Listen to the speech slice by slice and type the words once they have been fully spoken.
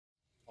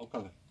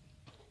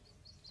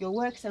Your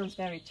work sounds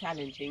very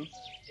challenging.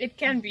 It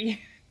can be,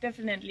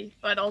 definitely,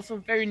 but also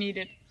very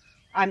needed.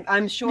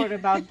 I'm sure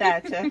about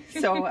that.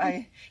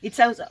 It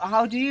sounds.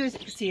 How do you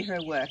see her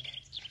work?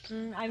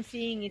 I'm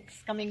seeing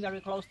it's coming very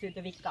close to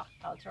the Vikka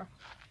culture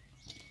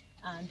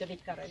and the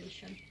Vikka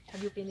religion.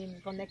 Have you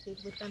been connected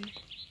with them?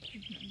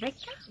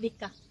 Vikka?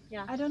 Vikka,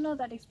 yeah. I don't know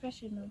that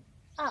expression. No.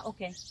 Ah,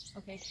 okay.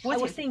 What I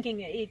was is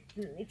thinking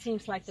it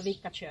seems like the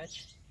Vikka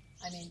church.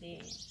 I mean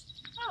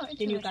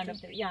the new kind of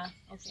yeah.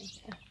 Okay.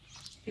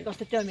 Because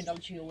the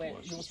terminology you were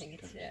using,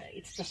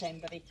 it's the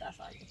same the Vikka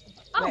side.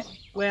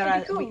 Where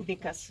are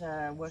Vikkas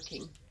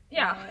working?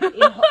 Yeah.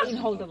 In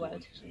whole the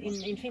world.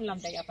 In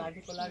Finland they are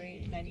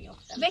particularly many of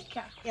them.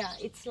 Vikka. Yeah,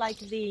 it's like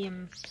the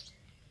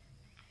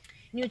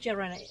new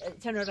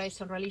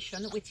generation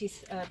religion, which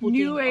is putting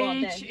New all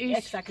age the, is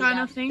exactly, kind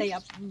of thing. They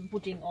are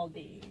putting all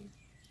the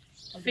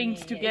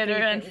things together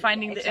and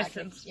finding the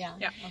exactly. essence. Yeah.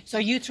 Yeah. Okay. So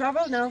you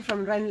travel now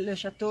from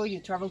Rennes-le-Château.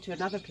 You travel to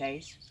another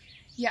place.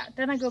 Yeah,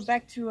 then I go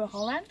back to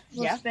Holland.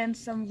 We'll Yeah. spend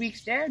some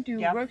weeks there, do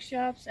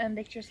workshops and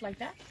lectures like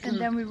that. And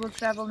then we will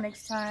travel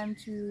next time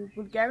to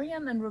Bulgaria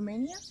and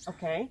Romania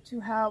Okay. to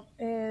help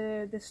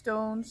the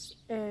stones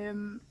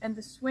and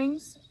the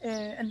swings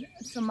and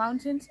some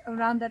mountains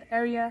around that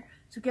area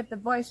to get the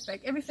voice back.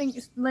 Everything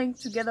is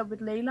linked together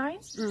with ley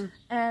lines,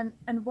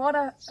 and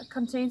water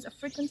contains a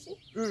frequency,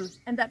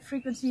 and that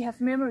frequency has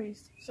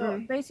memories. So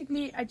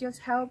basically I just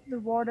help the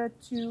water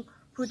to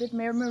put its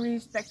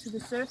memories back to the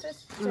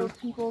surface, so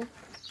people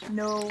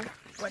know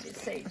what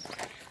it's saying.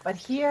 But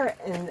here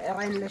in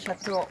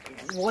Rennes-le-Château,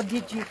 what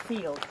did you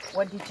feel?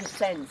 What did you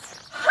sense?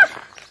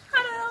 I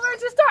don't know where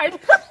to start.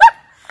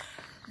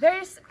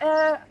 There's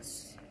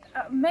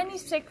many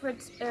sacred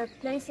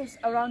places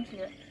around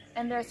here,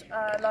 and there's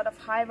a lot of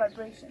high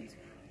vibrations.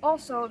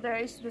 Also, there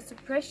is the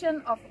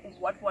suppression of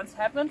what once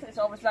happened. It's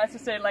always nice to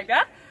say it like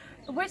that,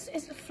 which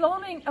is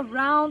floating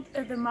around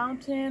the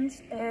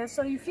mountains.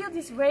 So you feel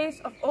these waves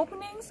of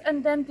openings,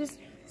 and then this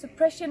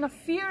suppression of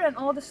fear, and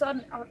all of a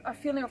sudden a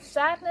feeling of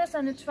sadness,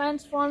 and it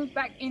transforms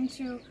back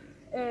into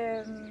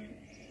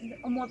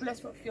a more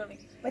blissful feeling.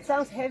 But it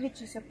sounds heavy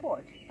to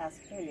support as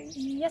feelings.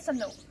 Yes and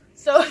no.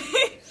 So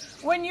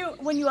when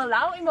you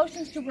allow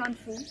emotions to run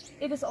through,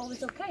 it is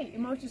always okay.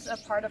 Emotions are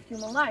part of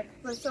human life.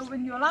 But so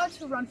when you allow it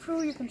to run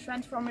through, you can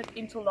transform it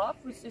into love,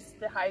 which is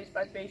the highest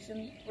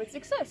vibration which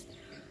exists.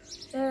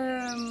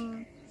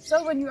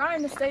 So when you are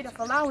in a state of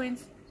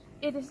allowance,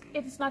 it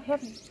is not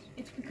heavy.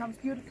 It becomes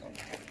beautiful.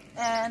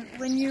 And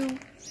when you,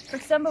 for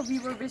example, we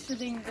were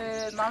visiting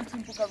the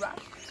mountain Bukhara.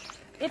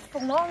 It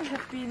for long has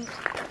been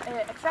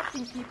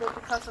attracting people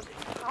because of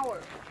its power.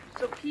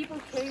 So people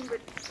came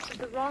with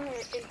the wrong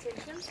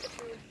intentions, if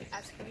you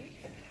ask me.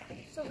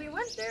 So we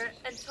went there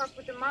and talked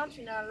with the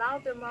mountain and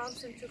allowed the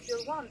mountain to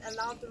feel one,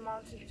 allowed the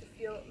mountain to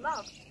feel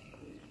love.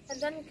 And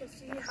then you can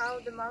see how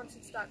the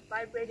mountain starts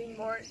vibrating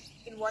more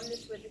in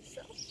oneness with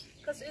itself.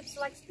 Because it's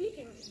like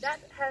speaking. That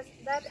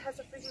has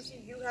a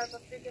frequency, you have a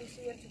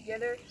frequency, and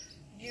together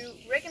you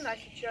recognize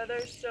each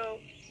other, so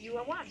you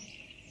are one.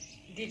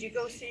 Did you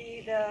go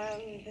see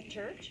the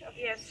church?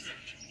 Yes.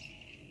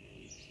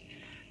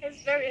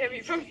 It's very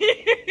heavy for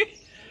me.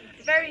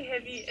 Very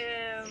heavy.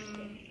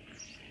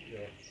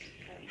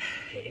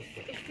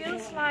 It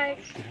feels like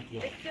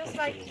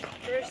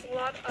there's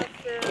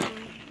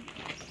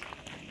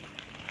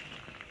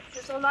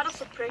a lot of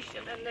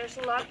suppression, and there's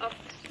a lot of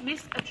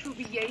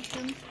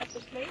misattributions at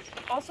the place.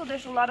 Also,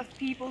 there's a lot of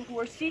people who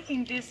are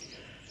seeking this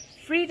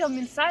freedom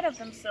inside of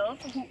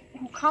themselves,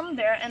 who come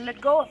there and let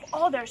go of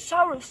all their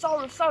sorrow.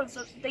 So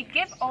they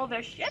give all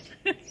their shit,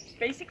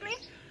 basically,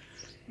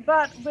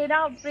 but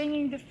without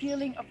bringing the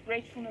feeling of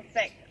gratefulness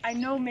back. I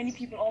know many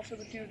people also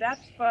would do that,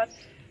 but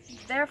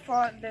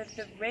therefore the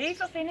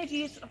wave of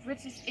energies of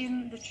which is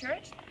in the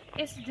church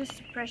is this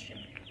suppression.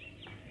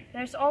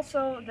 There's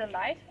also the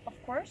light, of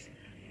course,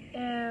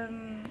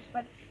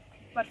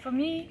 but for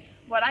me,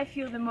 what I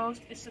feel the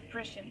most is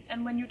suppression.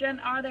 And when you then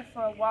are there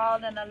for a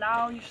while and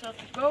allow yourself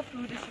to go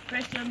through the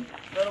suppression,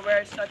 well, where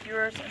it's not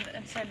yours,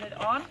 and send it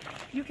on,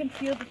 you can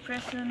feel the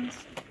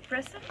presence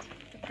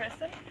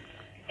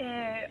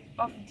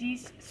of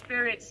these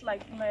spirits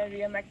like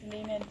Maria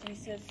Magdalena and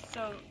Jesus.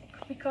 So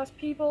because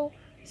people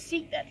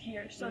seek that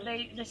here, so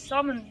they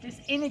summon this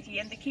energy,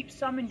 and they keep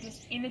summoning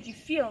this energy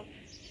field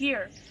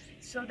here.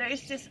 So there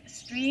is this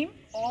stream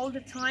all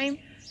the time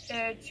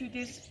to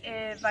this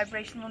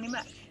vibrational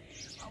image.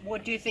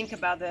 What do you think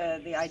about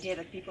the idea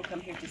that people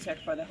come here to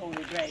search for the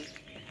Holy Grail?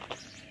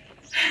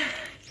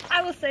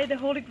 I will say the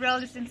Holy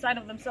Grail is inside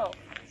of themselves,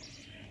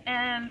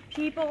 and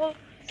people.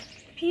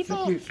 Please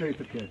say it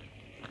again.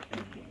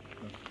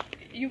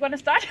 You gonna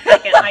start?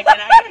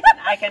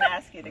 I can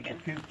ask it again.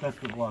 That's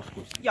the last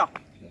question. Yeah.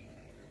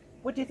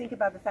 What do you think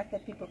about the fact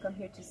that people come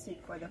here to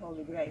seek for the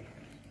Holy Grail?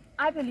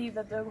 I believe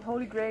that the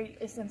Holy Grail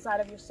is inside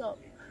of yourself,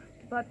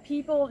 but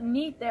people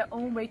need their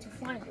own way to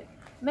find it.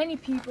 Many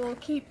people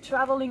keep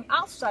traveling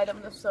outside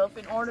of themselves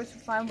in order to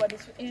find what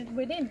is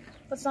within,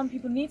 but some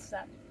people need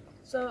that.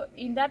 So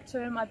in that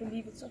term, I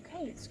believe it's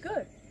okay, it's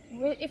good.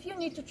 if you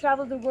need to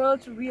travel the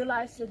world to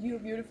realize that you're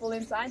beautiful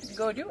inside,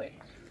 go do it.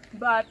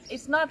 But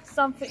it's not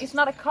something. It's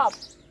not a cup.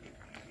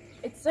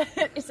 It's an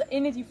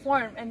energy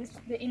form, and it's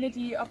the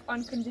energy of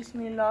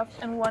unconditional love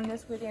and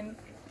oneness within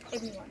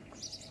everyone.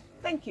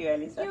 Thank you,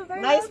 Elisa. You're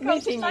very nice welcome.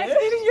 meeting Nice you.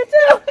 meeting you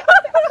too.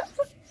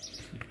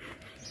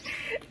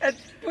 And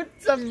put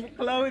some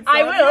clothes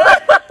I on.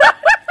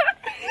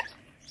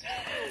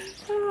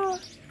 will.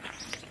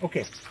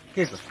 Okay,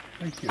 kiitos.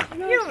 Thank you.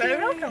 You're very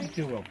welcome.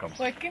 You're welcome.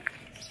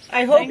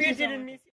 I hope Thank you you so didn't much. miss